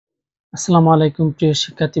আসসালামু আলাইকুম প্রিয়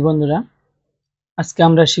শিক্ষার্থী বন্ধুরা। আজকে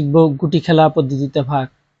আমরা শিখব গুটি খেলা পদ্ধতিতে ভাগ,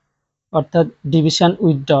 অর্থাৎ division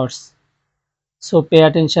with dots. So pay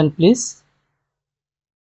attention please.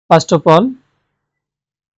 First of all,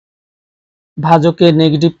 ভাজকে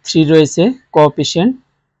 -3 রয়েছে কোএফিসিয়েন্ট,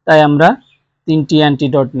 তাই আমরা 3টি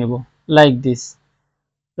অ্যান্টিডট নেব, লাইক দিস,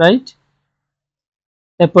 রাইট।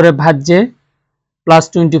 এরপরে ভাজ্যে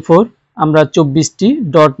 +24 আমরা 24টি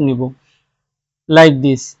ডট নিব, লাইক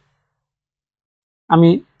দিস। আমি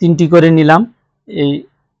 3টি করে নিলাম এই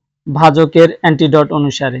ভাজকের অ্যান্টিডট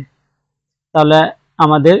অনুসারে, তাহলে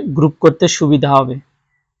আমাদের গ্রুপ করতে সুবিধা হবে।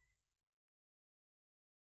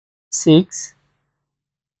 6,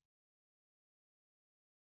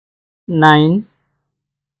 9,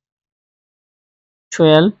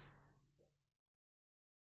 12,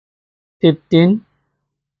 15,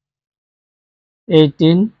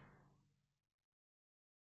 18,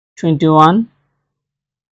 21,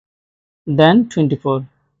 then 24,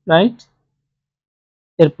 রাইট।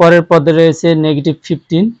 এর পরের পদে রয়েছে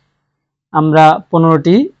 -15, আমরা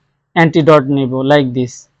 15টি অ্যান্টিডট নেব, লাইক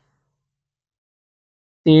দিস।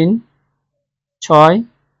 3, 6,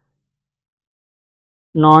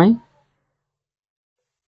 9,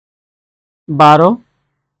 12,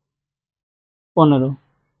 15।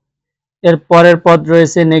 এর পরের পদ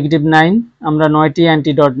রয়েছে -9, আমরা 9টি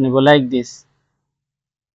অ্যান্টিডট নেব, লাইক দিস।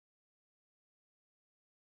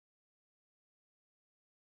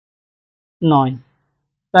 9,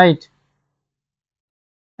 রাইট।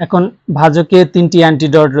 এখন ভাজকে 3টি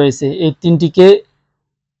অ্যান্টিডট রয়েছে, এই 3টিকে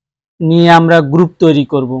নিয়ে আমরা গ্রুপ তৈরি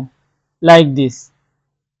করব, লাইক দিস।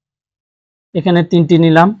 এখানে 3টি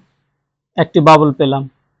নিলাম, একটি বাবল পেলাম।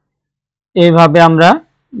 এইভাবে আমরা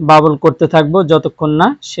বাবল করতে থাকবো যতক্ষণ না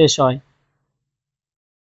শেষ হয়,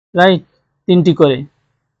 রাইট। 3টি করে।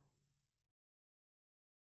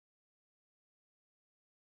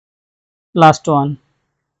 Last one.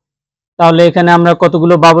 তাহলে এখানে আমরা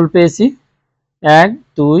কতগুলো বাবল পেয়েছি? 1,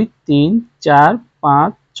 2, 3, 4,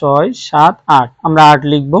 5, 6, 7, 8। আমরা 8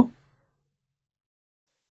 লিখব।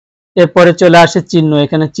 এরপরে চলে আসে চিহ্ন।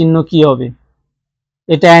 এখানে চিহ্ন কি হবে?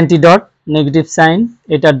 এটা অ্যান্টিডট, নেগেটিভ সাইন,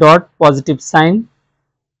 এটা ডট, পজিটিভ সাইন।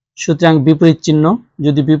 সুতরাং বিপরীত চিহ্ন,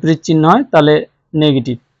 যদি বিপরীত চিহ্ন হয় তাহলে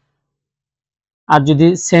নেগেটিভ, আর যদি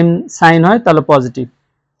সেম সাইন হয় তাহলে পজিটিভ।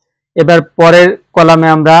 এবার পরের কলামে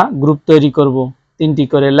আমরা গ্রুপ তৈরি করব 3টি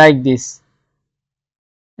করে, লাইক দিস।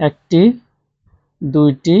 1টি,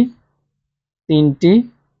 2টি, 3টি,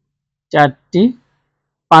 4টি,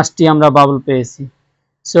 5টি আমরা বাবল পেয়েছি।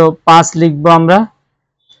 সো 5 লিখবো আমরা।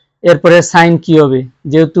 এরপরে সাইন কি হবে?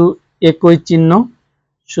 যেহেতু একই চিহ্ন,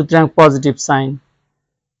 সুতরাং পজিটিভ সাইন।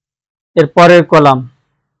 এর পরের কলাম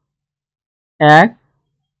 1,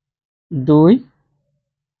 2,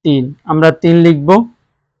 3, আমরা 3 লিখব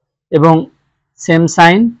এবং সেম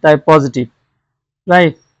সাইন, তাই পজিটিভ,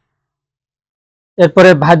 রাইট। এরপরে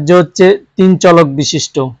ভাজ্য হচ্ছে 3 চলক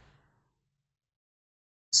বিশিষ্ট।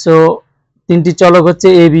 সো 3টি চলক হচ্ছে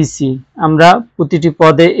ABC, আমরা প্রতিটি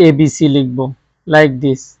পদে ABC লিখব, লাইক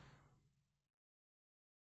দিস,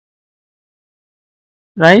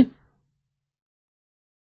 রাইট।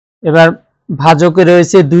 এবার ভাজকে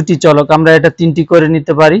রয়েছে 2টি চলক, আমরা এটা 3টি করে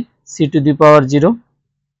নিতে পারি, c⁻0।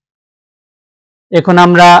 এখন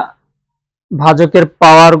আমরা ভাজকের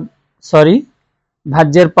পাওয়ার,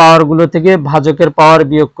 ভাজ্যের পাওয়ার গুলো থেকে ভাজকের পাওয়ার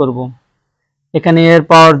বিয়োগ করব। এখানে এর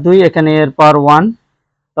পাওয়ার 2, এখানে এর পাওয়ার 1,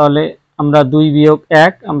 তাহলে আমরা 2 বিয়োগ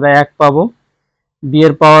 1, আমরা 1 পাবো। বি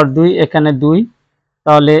এর পাওয়ার 2, এখানে 2,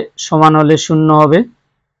 তাহলে সমান হলে 0 হবে।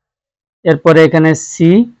 এরপরে এখানে সি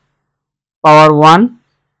পাওয়ার 1,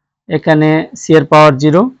 এখানে সি এর পাওয়ার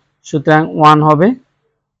 0, সুতরাং 1 হবে।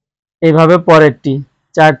 এইভাবে পরেরটি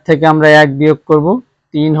 4 থেকে আমরা 1 বিয়োগ করব,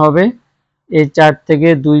 3 হবে। এই 4 থেকে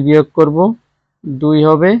 2 বিয়োগ করব, 2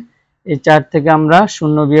 হবে। এই 4 থেকে আমরা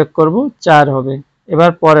 0 বিয়োগ করব, 4 হবে।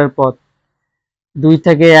 এবার পরের পদ 2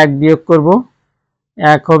 থেকে 1 বিয়োগ করব,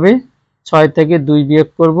 1 হবে। 6 থেকে 2 বিয়োগ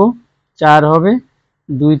করব, 4 হবে।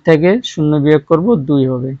 2 থেকে 0 বিয়োগ করব, 2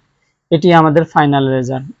 হবে। এটি আমাদের ফাইনাল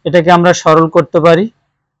রেজাল্ট। এটাকে আমরা সরল করতে পারি।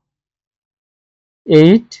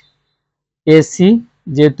 8 AC,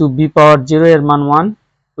 যেহেতু বি পাওয়ার 0 এর মান 1,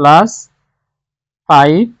 plus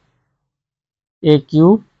 5 A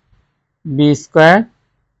cube B square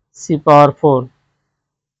C power 4,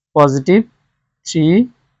 positive 3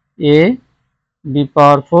 A B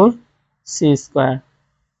power 4 C square.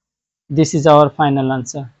 This is our final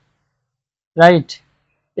answer, right.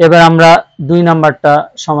 এবার আমরা 2 নাম্বারটা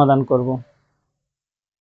সমাধান করব।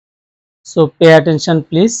 So pay attention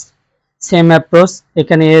please. Same approach.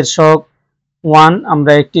 এখানে এর সহগ 1,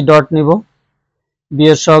 আমরা একটি ডট নিব। বি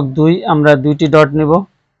এর সহগ 2, আমরা 2টি ডট নিব।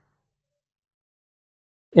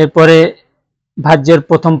 এরপরে ভাজ্যের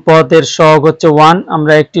প্রথম পদের সহগ হচ্ছে 1,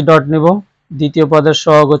 আমরা একটি ডট নিব। দ্বিতীয় পদের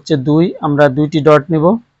সহগ হচ্ছে 2, আমরা দুইটি ডট নিব।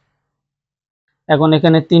 এখন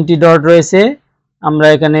এখানে তিনটি ডট রয়েছে, আমরা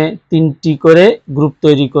এখানে তিনটি করে গ্রুপ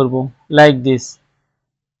তৈরি করব লাইক দিস।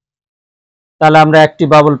 তাহলে আমরা একটি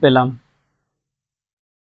বাবল পেলাম,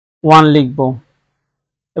 1 লিখব।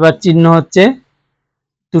 এবার চিহ্ন হচ্ছে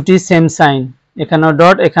দুটি সেম সাইন, এখানেও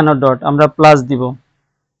ডট এখানেও ডট, আমরা প্লাস দিব।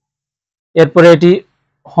 এরপরে এটি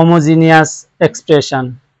হোমোজিনিয়াস এক্সপ্রেশন,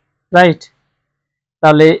 রাইট?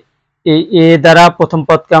 তাহলে এই এ দ্বারা প্রথম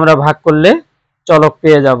পদকে আমরা ভাগ করলে চলক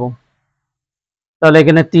পেয়ে যাব। তাহলে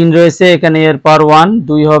এখানে 3 রয়েছে, এখানে এর পাওয়ার 1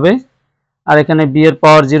 2 হবে, আর এখানে বি এর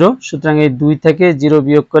পাওয়ার 0, সুতরাং এই 2 থেকে 0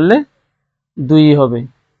 বিয়োগ করলে 2 হবে।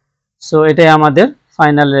 সো এটাই আমাদের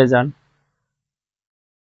ফাইনাল রেজাল্ট,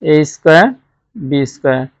 এ square B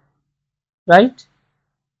square, right?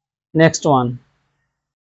 Next one.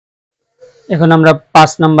 এখন আমরা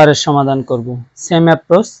 5 নম্বরের সমাধান করব। সেম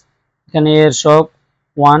অ্যাপ্রোচ, এখানে এর সহগ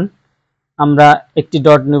 1, আমরা একটি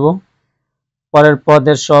ডট নেব। পরের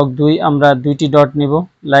পদের সহগ 2, আমরা দুইটি ডট নেব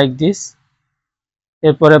লাইক দিস।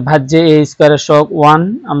 এরপরে ভাজ্যে এ স্কয়ারের সহগ 1,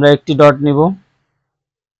 আমরা একটি ডট নেব।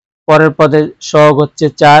 পরের পদের সহগ হচ্ছে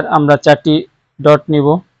 4, আমরা 4টি ডট নিব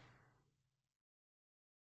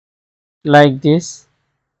লাইক দিস।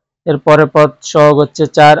 এর পরের পদ সহগ হচ্ছে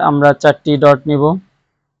 4, আমরা 4টি ডট নিব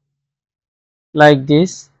লাইক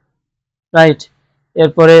দিস, রাইট?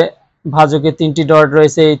 এরপরে ভাজকে 3টি ডট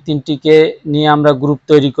রয়েছে, এই 3টিকে নিয়ে আমরা গ্রুপ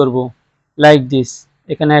তৈরি করব লাইক দিস।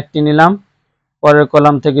 এখানে একটি নিলাম, পরের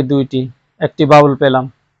কলাম থেকে 2টি, একটি বাবল পেলাম,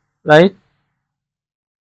 রাইট?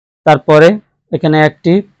 তারপরে এখানে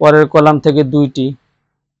একটি, পরের কলাম থেকে 2টি,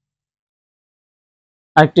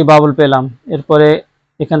 আরেকটি বাবল পেলাম। এরপরে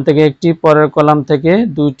এখান থেকে একটি, পরের কলাম থেকে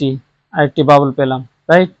 2টি, আরেকটি বাবল পেলাম,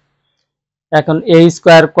 রাইট? এখন এই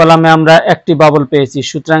স্কয়ার কলামে আমরা একটি বাবল পেয়েছি,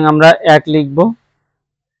 সুতরাং আমরা 1 লিখব,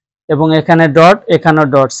 এবং এখানে ডট এখানেও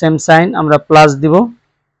ডট, সেম সাইন, আমরা প্লাস দিব।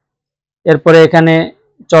 এরপরে এখানে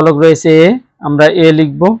চলক রয়েছে এ, আমরা এ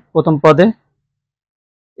লিখব প্রথম পদে।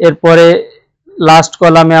 এরপরে লাস্ট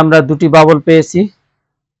কলামে আমরা দুটি বাবল পেয়েছি,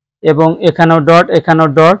 এবং এখানেও ডট এখানেও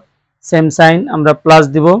ডট, সেম সাইন, আমরা প্লাস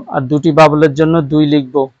দিব, আর দুটি বাবলের জন্য 2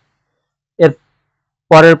 লিখব। এর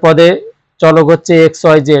পরের পদে চলক হচ্ছে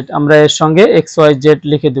XYZ, আমরা এর সঙ্গে XYZ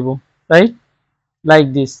লিখে দেব, রাইট? Like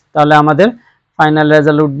this. তাহলে আমাদের ফাইনাল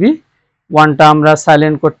রেজাল্ট উড বি, 1টা আমরা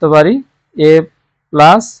সাইলেন্ট করতে পারি, a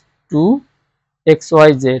plus 2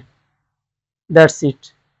 XYZ, that's it,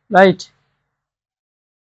 right?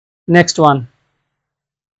 Next one.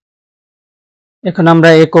 এখন আমরা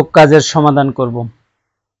একক কাজের সমাধান করব।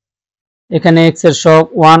 এখানে x এর সহগ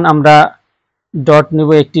 1, আমরা ডট নিব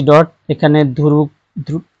একটি ডট। এখানে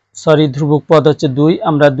ধ্রুবক পদ হচ্ছে 2,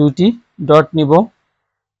 আমরা দুইটি ডট নিব।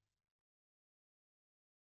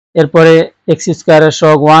 এরপরে x স্কয়ারের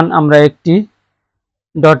সহগ 1, আমরা একটি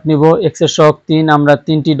ডট নিব। x এর সহগ 3, আমরা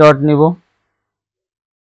 3টি ডট নিব।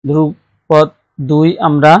 ধ্রুবক পদ 2,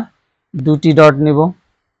 আমরা দুটি ডট নিব,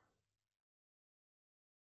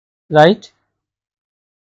 রাইট?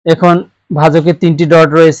 এখন ভাজকে 3টি ডট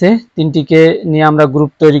রয়েছে, 3টিকে নিয়ে আমরা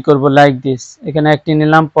গ্রুপ তৈরি করব লাইক দিস। এখানে একটি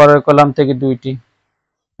নিলাম, পরের কলাম থেকে 2টি,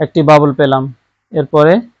 একটি বাবল পেলাম।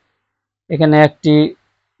 এরপরে এখানে একটি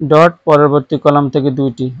ডট, পরবর্তী কলাম থেকে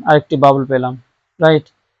 2টি, আরেকটি বাবল পেলাম, রাইট?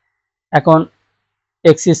 এখন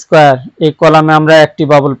এক্স স্কয়ার, এই কলামে আমরা একটি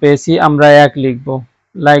বাবল পেয়েছি, আমরা 1 লিখব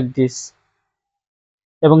লাইক দিস,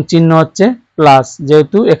 এবং চিহ্ন হচ্ছে প্লাস,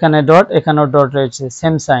 যেহেতু এখানে ডট এখানেও ডট রয়েছে,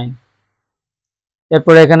 সেম সাইন।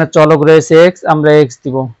 এরপরে এখানে চলক রয়েছে x, আমরা x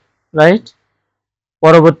দিব, রাইট?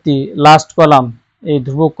 পরবর্তী লাস্ট কলাম, এই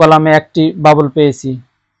ধ্রুবক কলামে একটি বাবল পেয়েছি,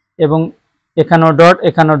 এবং এখানেও ডট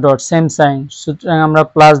এখানেও ডট, সেম সাইন, সুতরাং আমরা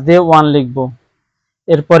প্লাস দিয়ে 1 লিখব।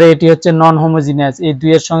 এরপরে এটি হচ্ছে নন হোমোজিনিয়াস, এই 2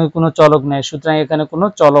 এর সঙ্গে কোনো চলক নেই, সুতরাং এখানে কোনো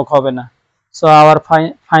চলক হবে না। So our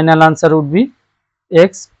final answer would be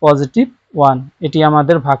x positive 1, এটি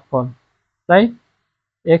আমাদের ভাগফল, right?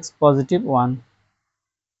 x positive 1,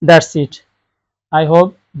 that's it. I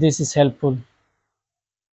hope this is helpful.